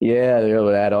 Yeah, they'll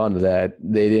add on to that.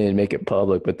 They didn't make it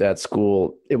public, but that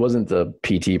school, it wasn't the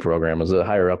PT program. It was a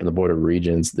higher up in the Board of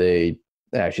Regents. They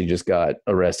actually just got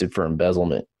arrested for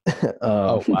embezzlement.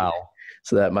 Oh, wow.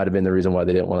 So that might've been the reason why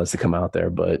they didn't want us to come out there.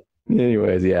 But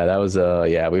anyways, yeah, that was,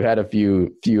 we've had a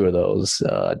few of those,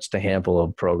 just a handful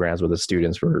of programs where the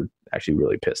students were actually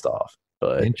really pissed off.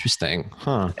 But interesting.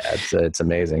 Huh. Yeah, it's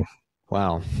amazing.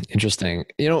 Wow. Interesting.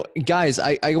 Guys,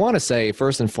 I want to say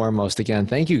first and foremost, again,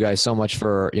 thank you guys so much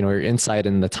for, your insight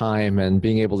and the time and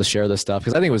being able to share this stuff,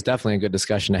 because I think it was definitely a good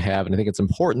discussion to have. And I think it's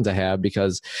important to have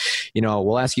because,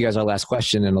 we'll ask you guys our last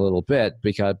question in a little bit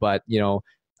but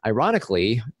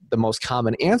ironically, the most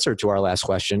common answer to our last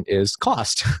question is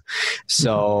cost.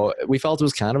 So we felt it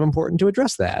was kind of important to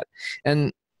address that.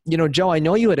 And, Joe, I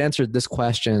know you had answered this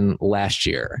question last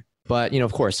year, but,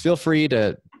 of course, feel free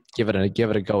to give it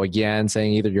a go again,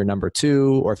 saying either you're number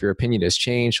 2 or if your opinion has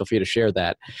changed, feel free to share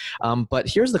that. But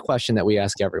here's the question that we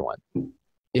ask everyone.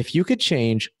 If you could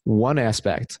change one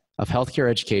aspect of healthcare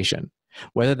education,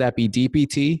 whether that be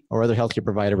DPT or other healthcare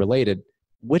provider related,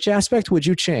 which aspect would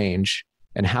you change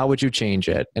and how would you change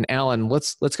it? And Alan,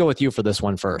 let's go with you for this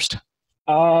one first.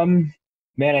 Man,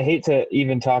 I hate to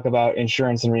even talk about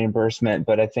insurance and reimbursement,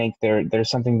 but I think there's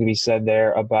something to be said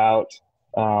there about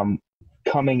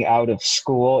coming out of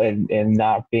school and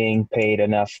not being paid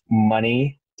enough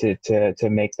money to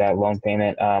make that loan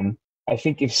payment. I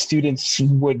think if students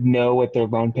would know what their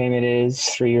loan payment is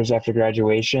 3 years after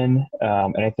graduation,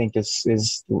 and I think this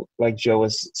is, like Joe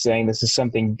was saying, this is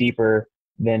something deeper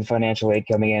than financial aid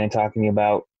coming in and talking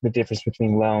about the difference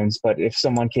between loans. But if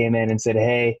someone came in and said,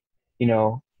 hey,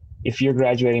 if you're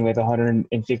graduating with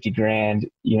 150 grand,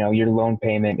 your loan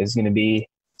payment is going to be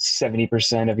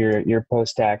 70% of your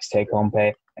post-tax take-home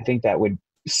pay, I think that would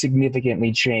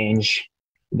significantly change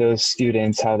those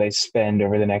students, how they spend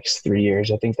over the next 3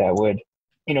 years. I think that would,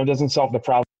 doesn't solve the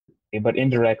problem, but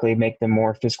indirectly make them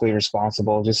more fiscally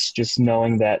responsible. Just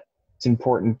knowing that it's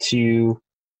important to,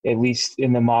 at least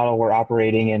in the model we're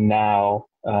operating in now,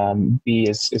 be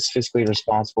as fiscally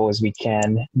responsible as we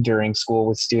can during school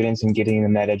with students and getting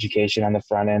them that education on the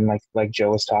front end, like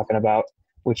Joe was talking about,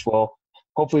 which will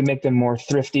hopefully make them more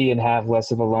thrifty and have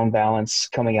less of a loan balance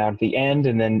coming out at the end.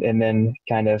 And then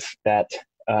kind of that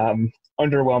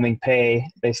underwhelming pay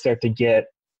they start to get,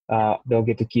 they'll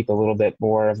get to keep a little bit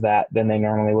more of that than they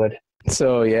normally would.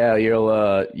 So yeah,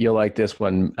 you'll like this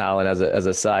one, Alan. As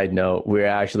a side note, we're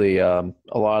actually a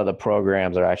lot of the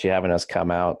programs are actually having us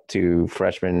come out to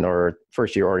freshman or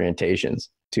first year orientations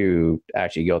to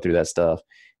actually go through that stuff,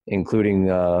 including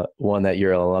one that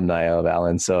you're an alumni of,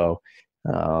 Alan. So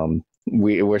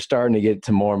we're starting to get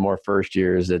to more and more first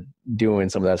years that doing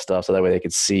some of that stuff, so that way they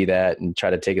could see that and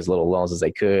try to take as little loans as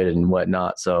they could and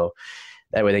whatnot. So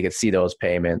that way they could see those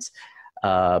payments.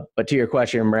 But to your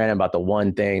question, Brandon, about the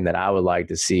one thing that I would like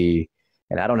to see,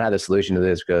 and I don't have the solution to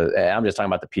this because I'm just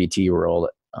talking about the PT world,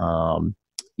 and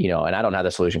I don't have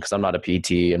the solution because I'm not a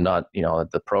PT, I'm not,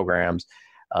 the programs,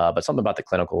 but something about the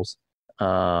clinicals.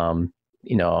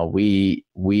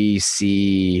 We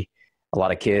see a lot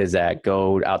of kids that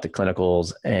go out to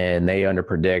clinicals and they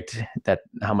underpredict that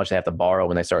how much they have to borrow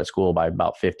when they start school by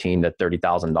about $15,000 to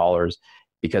 $30,000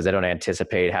 because they don't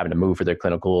anticipate having to move for their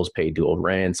clinicals, pay dual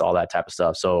rents, all that type of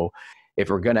stuff. So if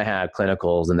we're going to have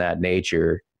clinicals in that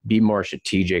nature, be more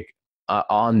strategic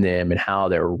on them and how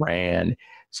they're ran.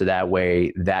 So that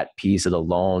way, that piece of the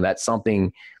loan, that's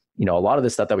something, a lot of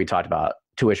this stuff that we talked about,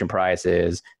 tuition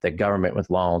prices, the government with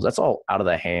loans, that's all out of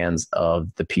the hands of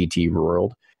the PT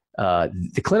world.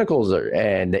 The clinicals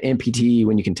and the MPT,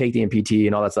 when you can take the MPT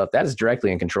and all that stuff, that is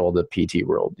directly in control of the PT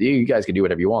world. You guys can do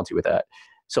whatever you want to with that.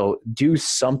 So do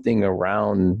something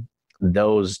around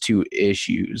those two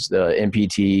issues, the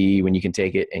MPT, when you can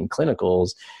take it in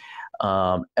clinicals,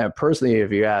 And personally,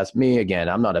 if you ask me, again,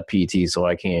 I'm not a PT, so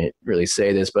I can't really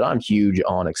say this, but I'm huge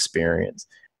on experience.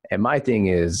 And my thing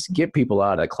is get people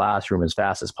out of the classroom as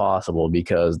fast as possible,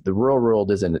 because the real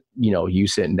world isn't, you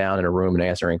sitting down in a room and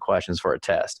answering questions for a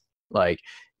test. Like,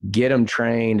 get them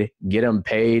trained, get them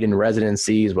paid in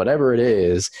residencies, whatever it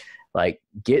is. Like,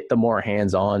 get the more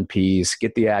hands-on piece,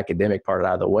 get the academic part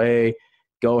out of the way,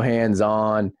 go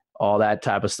hands-on, all that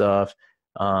type of stuff.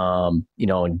 And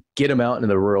get them out into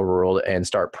the real world and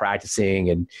start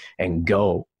practicing and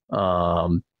go.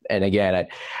 And again,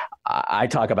 I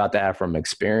talk about that from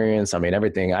experience. I mean,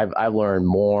 everything I've learned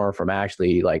more from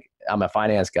actually, like, I'm a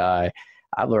finance guy.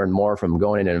 I've learned more from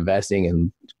going into investing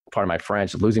and, part of my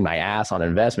French, losing my ass on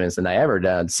investments than I ever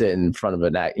done sitting in front of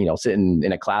sitting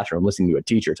in a classroom listening to a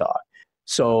teacher talk.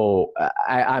 So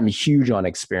I'm huge on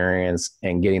experience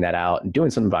and getting that out and doing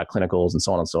something about clinicals and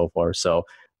so on and so forth. So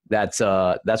that's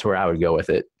where I would go with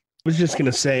it. I was just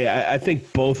going to say, I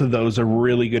think both of those are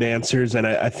really good answers. And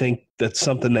I think that's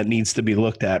something that needs to be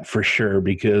looked at for sure,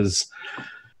 because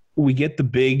we get the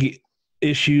big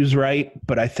issues right,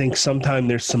 but I think sometimes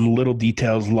there's some little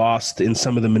details lost in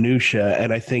some of the minutia.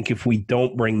 And I think if we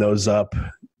don't bring those up,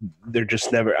 they're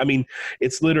just never, I mean,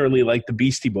 it's literally like the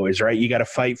Beastie Boys, right? You got to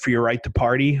fight for your right to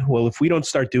party. Well, if we don't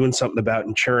start doing something about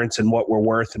insurance and what we're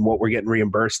worth and what we're getting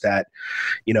reimbursed at,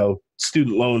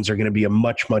 student loans are going to be a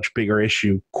much, much bigger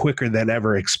issue quicker than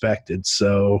ever expected.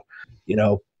 So,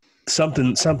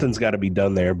 something's got to be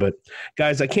done there. But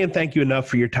guys, I can't thank you enough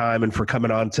for your time and for coming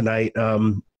on tonight.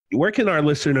 Where can our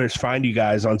listeners find you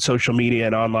guys on social media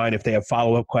and online if they have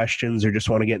follow-up questions or just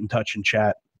want to get in touch and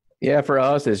chat? Yeah, for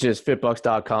us, it's just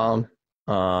FitBUX.com.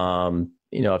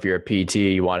 If you're a PT,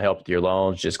 you want help with your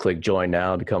loans, just click join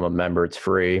now, become a member. It's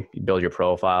free. You build your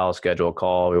profile, schedule a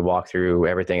call. We walk through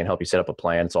everything and help you set up a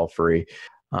plan. It's all free.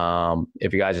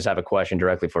 If you guys just have a question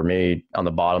directly for me, on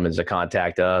the bottom is to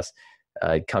contact us.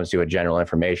 It comes to a general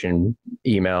information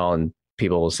email, and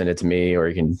people will send it to me, or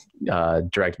you can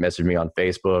direct message me on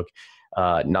Facebook.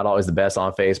 Not always the best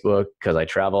on Facebook because I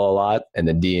travel a lot and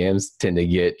the DMs tend to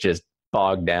get just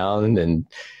bogged down, and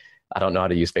I don't know how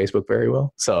to use Facebook very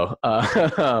well. So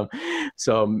emails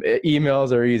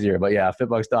are easier, but yeah,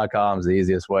 FitBUX.com is the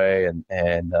easiest way. And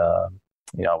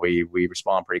we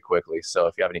respond pretty quickly. So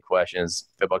if you have any questions,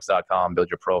 FitBUX.com, build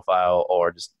your profile,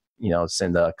 or just,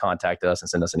 contact us and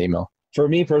send us an email. For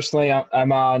me personally,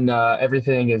 I'm on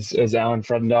everything is Alan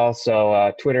Fredendall.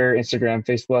 So Twitter, Instagram,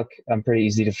 Facebook, I'm pretty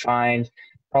easy to find.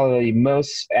 Probably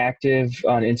most active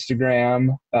on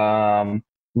Instagram,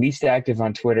 least active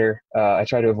on Twitter. I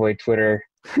try to avoid Twitter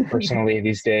personally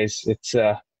these days. It's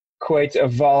quite a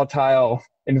volatile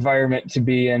environment to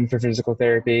be in for physical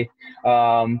therapy.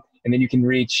 And then you can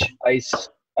reach ICE,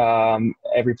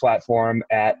 every platform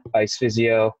at ICE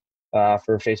Physio.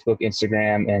 For Facebook,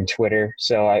 Instagram, and Twitter.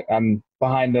 So I'm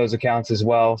behind those accounts as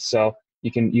well. So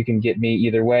you can get me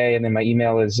either way. And then my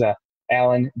email is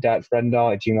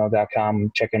alan.fredendall@gmail.com.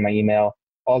 I'm checking my email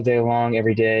all day long,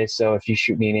 every day. So if you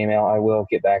shoot me an email, I will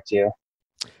get back to you.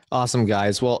 Awesome,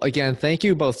 guys. Well, again, thank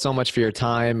you both so much for your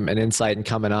time and insight and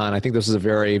coming on. I think this was a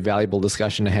very valuable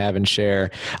discussion to have and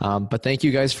share. But thank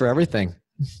you guys for everything.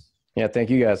 Yeah, thank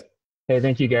you guys. Hey,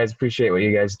 thank you guys. Appreciate what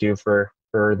you guys do for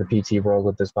the PT world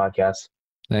with this podcast.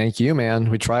 Thank you, man.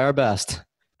 We try our best.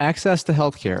 Access to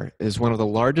healthcare is one of the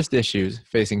largest issues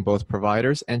facing both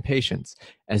providers and patients,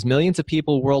 as millions of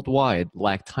people worldwide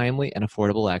lack timely and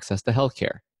affordable access to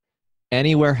healthcare.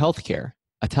 Anywhere Healthcare,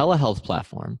 a telehealth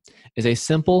platform, is a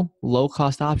simple,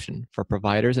 low-cost option for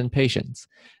providers and patients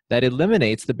that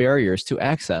eliminates the barriers to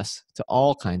access to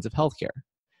all kinds of healthcare.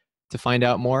 To find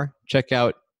out more, check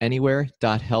out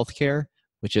anywhere.healthcare,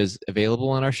 which is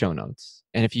available in our show notes.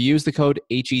 And if you use the code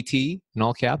HET in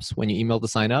all caps when you email to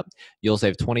sign up, you'll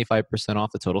save 25% off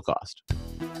the total cost.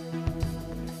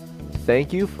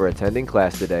 Thank you for attending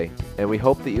class today, and we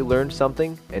hope that you learned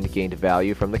something and gained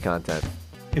value from the content.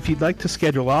 If you'd like to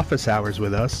schedule office hours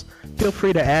with us, feel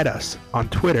free to add us on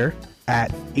Twitter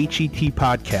at HET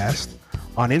Podcast,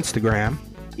 on Instagram,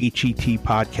 HET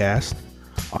Podcast,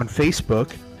 on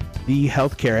Facebook, the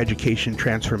Healthcare Education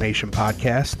Transformation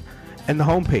Podcast, and the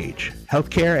homepage,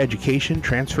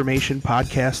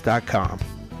 healthcareeducationtransformationpodcast.com.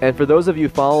 And for those of you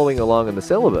following along in the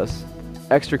syllabus,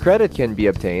 extra credit can be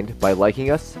obtained by liking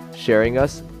us, sharing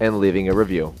us, and leaving a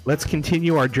review. Let's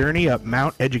continue our journey up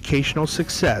Mount Educational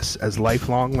Success as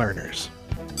lifelong learners.